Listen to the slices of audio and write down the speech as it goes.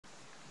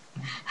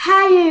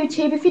Hi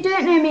YouTube, if you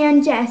don't know me,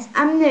 I'm Jess.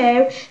 I'm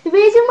new. The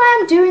reason why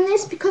I'm doing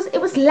this because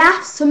it was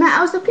last summer. I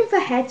was looking for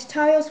hair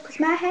tutorials because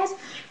my hair's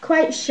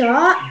quite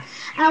short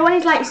and I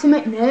wanted like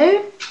something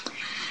new.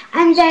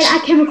 And then I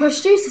came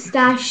across Juicy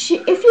Star. If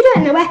you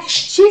don't know her,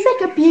 she's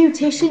like a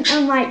beautician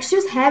and like she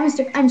does hair and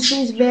stuff and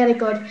she's really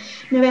good.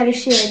 No, really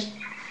she is.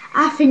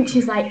 I think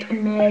she's like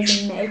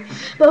amazing me.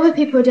 But other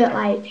people don't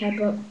like her,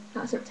 but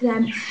that's up to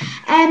them.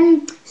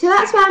 So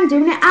that's why I'm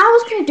doing it. I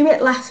was going to do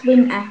it last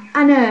winter.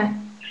 I know.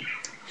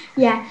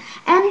 Yeah,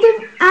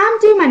 I'm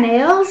doing my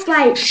nails,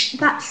 like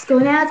back to school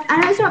nails. I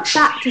know it's not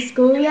back to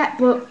school yet,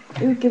 but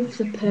who gives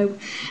a poo?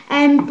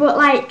 But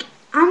like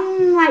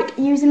I'm like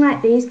using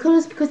like these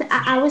colours because at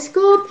our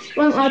school you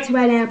weren't allowed to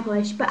wear nail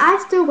polish, but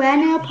I still wear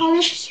nail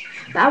polish.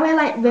 But I wear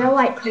like real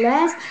like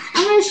colours.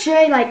 I'm gonna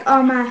show you like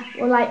all my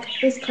like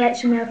this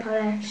collection nail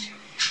polish.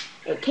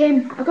 I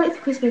got it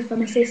for Christmas from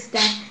my sister.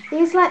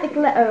 These are like the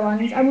glitter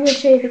ones. I'm gonna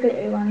show you the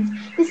glittery ones.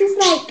 This is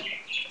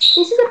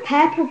a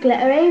purple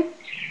glittery.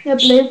 No,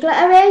 blue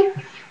glittery,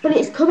 but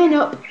it's coming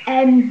up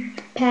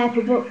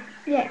purple, but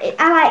yeah,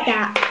 I like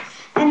that.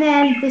 And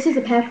then this is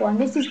a purple one.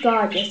 This is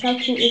gorgeous. How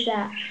cute is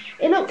that?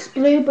 It looks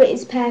blue, but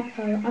it's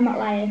purple. I'm not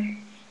lying.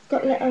 It's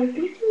got little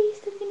glittery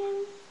stuff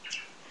in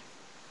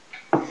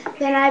it.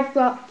 Then I've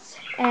got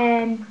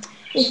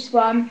this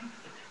one.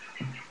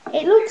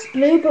 It looks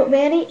blue, but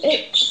really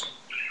it's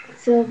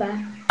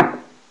silver.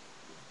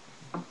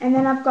 And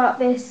then I've got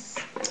this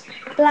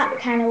black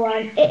kind of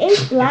one. It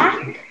is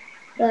black.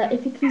 But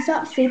if you can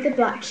sort of see the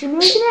black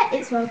shimmers in it,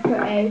 it's well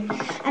pretty.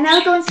 And now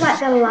we're going to like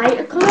the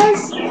lighter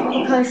colours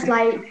because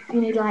like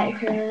you need lighter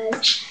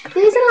colours.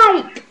 These are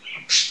like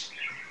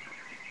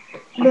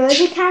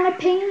rosy kind of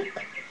pink.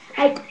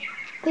 Like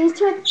these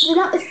two they're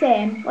not the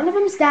same. One of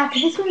them's darker,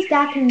 this one's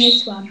darker than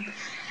this one.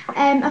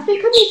 I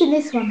think I'm using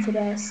this one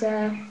today,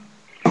 so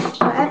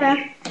whatever.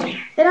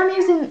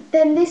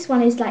 Then this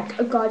one is like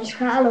a gorgeous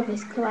colour. I love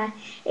this colour.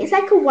 It's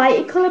like a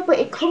whitey colour, but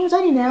it comes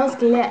on your nails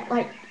glitter.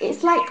 Like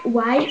it's like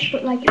white,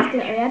 but like it's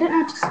glittery. I don't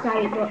know how to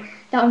describe it, but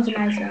that one's a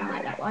nice one. I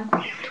like that one.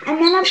 And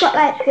then I've got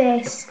like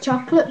this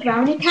chocolate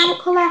brownie kind of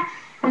colour,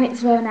 and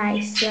it's really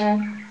nice.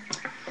 So,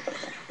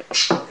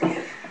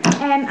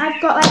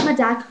 I've got like my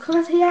darker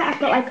colours here. I've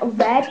got like a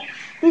red.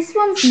 This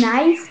one's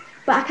nice,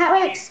 but I can't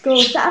wear it to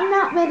school, so I'm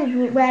not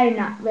really wearing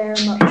that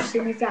very much. As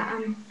soon as that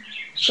I'm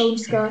going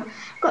to school.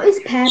 I've got this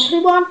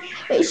purpley one.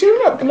 It's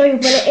showing up blue,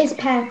 but it is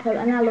purple,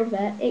 and I love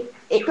it.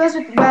 It goes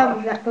well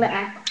with that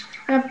glitter.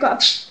 And I've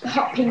got a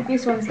hot pink.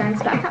 This one's nice,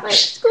 but I can't wear it to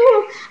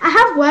school. I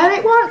have worn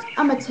it once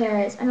on my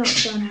toes, and it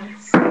looks so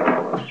nice.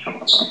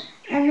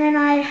 And then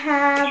I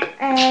have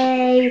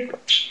a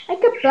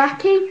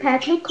blacky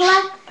purpley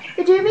colour.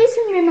 They do these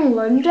in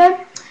London,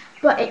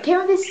 but it came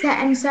with this set,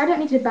 and so I don't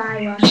need to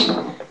buy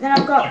one. Then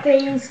I've got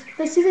these.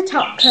 This is a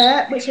top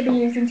coat, which I'll be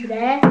using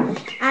today,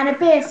 and a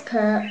base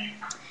coat.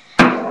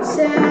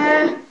 So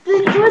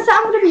the colours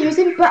that I'm going to be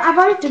using, but I've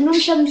already done them,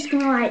 so I'm just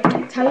going to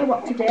like tell you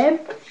what to do.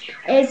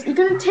 Is you're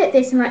going to take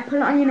this and like put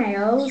it on your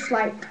nails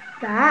like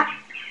that,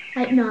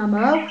 like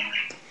normal,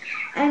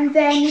 and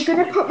then you're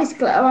going to put this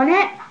glitter on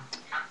it.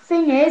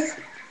 Thing is,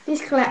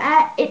 this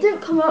glitter, it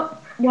doesn't come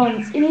up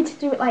once. You need to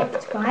do it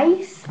like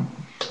twice.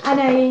 I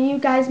know you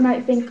guys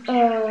might think,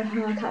 oh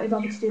no, I can't be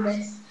bothered to do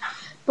this,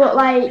 but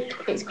like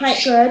it's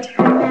quite good.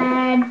 And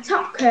then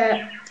top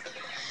coat.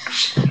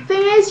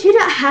 Thing is, you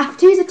don't have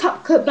to use a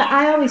top coat, but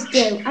I always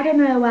do. I don't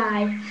know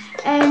why.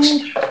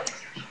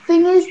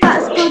 Thing is,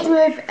 that's good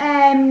with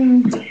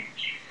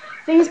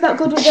things about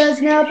good with those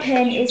nail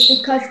paint is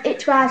because it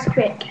dries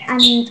quick,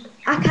 and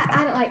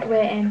I don't like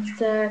waiting,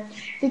 so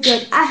they're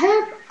good. I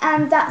hope,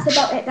 and that's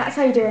about it. That's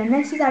how you do it. And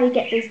this is how you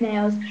get these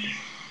nails.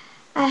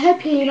 I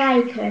hope you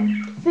like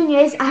them. Thing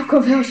is, I've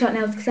got real short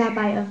nails because I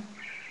bite them.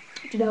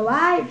 Do you know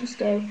why? I just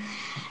do.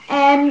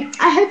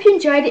 I hope you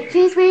enjoyed it.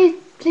 Please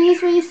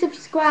will you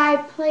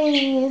subscribe,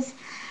 please.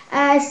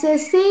 So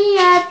see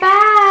ya.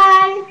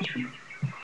 Bye.